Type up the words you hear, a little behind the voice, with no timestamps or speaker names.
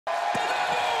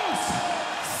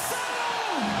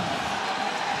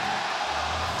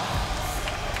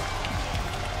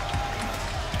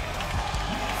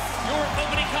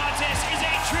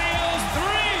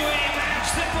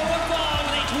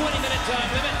time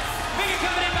limit. Being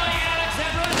accompanied by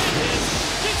Alexandra Hernandez,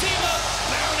 the team of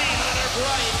Bounty Hunter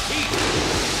Brian Keith,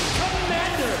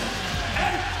 Commander,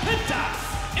 and Penta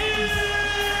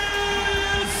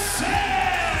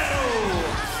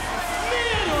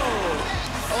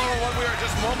Hello everyone, we are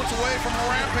just moments away from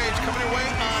Rampage coming your way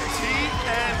on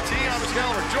TNT. I'm Miss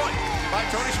Gallagher, joined by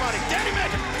Tony Schmotty, Daddy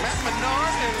Magic, Matt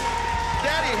Menard, and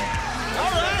Daddy.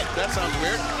 All right, that sounds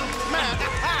weird. Matt,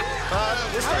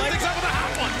 we're starting things up with a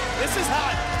hot one. This is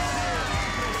hot.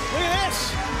 Look at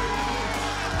this.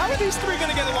 How are these three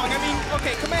going to get along? I mean,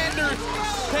 okay, Commander,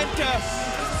 Penta,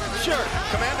 sure.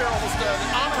 Commander almost an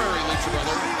honorary Lucha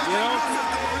brother. You know?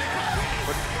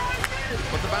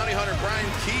 But the bounty hunter, Brian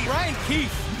Keith. Brian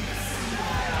Keith.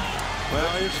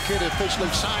 Well, here's a kid officially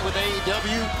signed with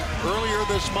AEW earlier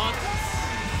this month.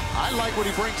 I like what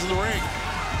he brings to the ring.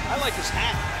 I like his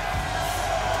hat.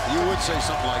 You would say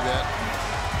something like that.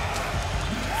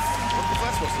 What was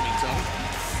that supposed to mean, Tony?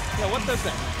 Yeah, what does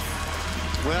that mean?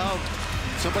 Well,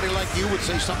 somebody like you would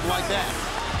say something like that.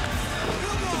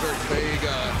 It's a very vague,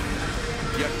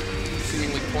 yet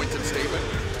seemingly pointed statement.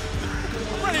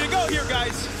 Ready to go here,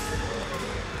 guys.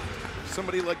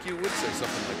 Somebody like you would say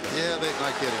something like that. Yeah, they're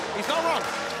not kidding. He's not wrong.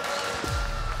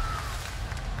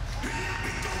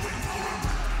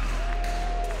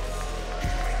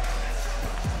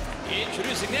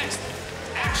 Introducing next,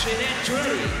 Action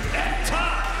Andretti at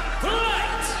Top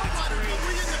Flight.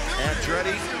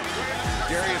 Andretti,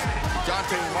 Darius,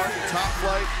 Dante Martin, Top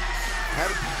Flight,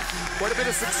 had quite a bit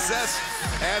of success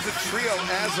as a trio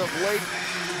as of late.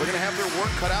 We're going to have their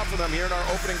work cut out for them here in our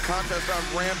opening contest on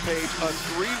Rampage, a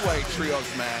three-way trios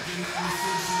match.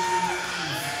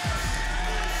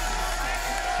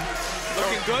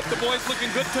 Looking good. The boys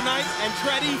looking good tonight.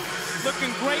 Andretti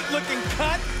looking great, looking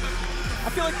cut. I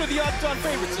feel like they're the odds-on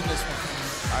favorites in this one.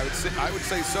 I would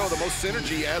say so. The most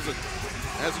synergy as a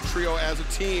trio, as a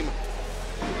team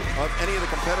of any of the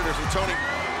competitors. And Tony,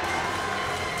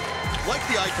 like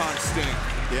the Icon Sting.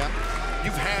 Yeah.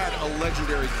 You've had a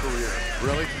legendary career.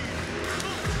 Really?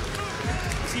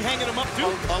 Is he hanging him up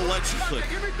too? Allegedly.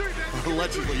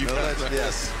 Allegedly, you've had that.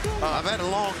 Yes. I've had a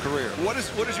long career. What is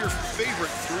your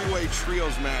favorite three-way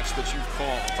trios match that you've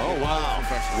called? Oh, wow.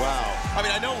 Wow. I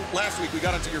mean, I know last week we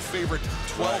got into your favorite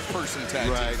 12-person tag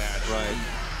team match. Right.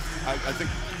 I think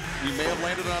we may have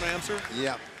landed on an answer.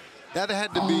 Yeah. That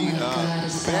had to be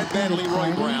Bad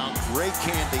Leroy Brown, Ray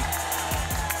Candy.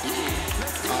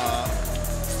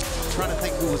 I'm trying to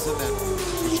think who was in that.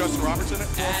 Was Justin Roberts in it?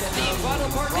 And the final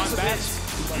participants,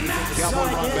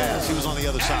 Cowboy Ron Bass. He was on the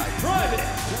other side. Private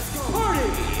Party.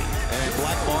 And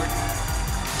Black Martin.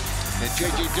 And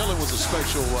J.J. Dillon was a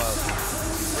special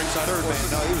Ringside third man.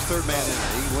 No, he was third man in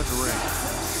there. He went to ring.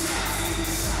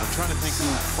 I'm trying to think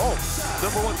who. Oh, #1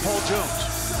 Paul Jones.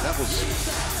 That was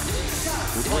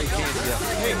with Ray Candy. Yeah.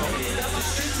 Hey,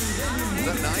 is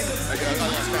that 9? I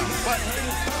lost count. But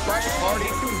Private Party,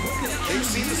 they've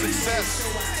seen the success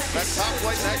that Top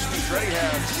Flight and Action Andretti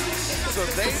have. So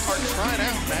they are trying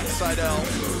out Matt Sydal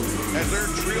as their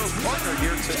trios partner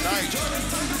here tonight.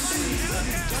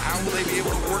 How will they be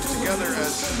able to work together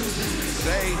as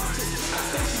they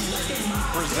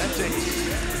presenting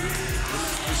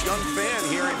this young fan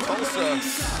here in Tulsa,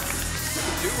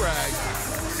 do-rag.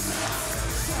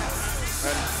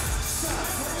 And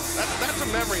that's a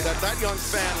memory that young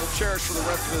fan will cherish for the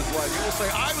rest of his life. He will say,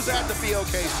 I was at the BOK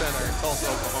Center in Tulsa,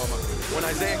 Oklahoma, when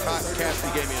Isaiah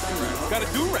Cassidy gave me a do-rag. Got a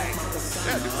do-rag.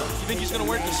 Yeah, do-rag. You think he's going to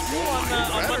wear it to school on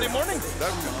Monday morning?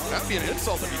 That'd be an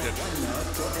insult if he did.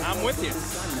 I'm with you.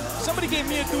 If somebody gave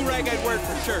me a do-rag, I'd wear it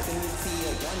for sure.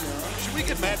 Should we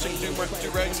get matching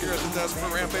do-rags here at the desk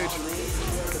for Rampage?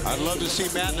 I'd love to see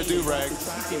Matt in a do-rag.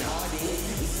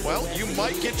 Well, you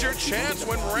might get your chance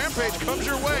when Rampage comes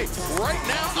your way. Right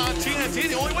now on TNT,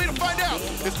 the only way to find out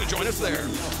is to join us there.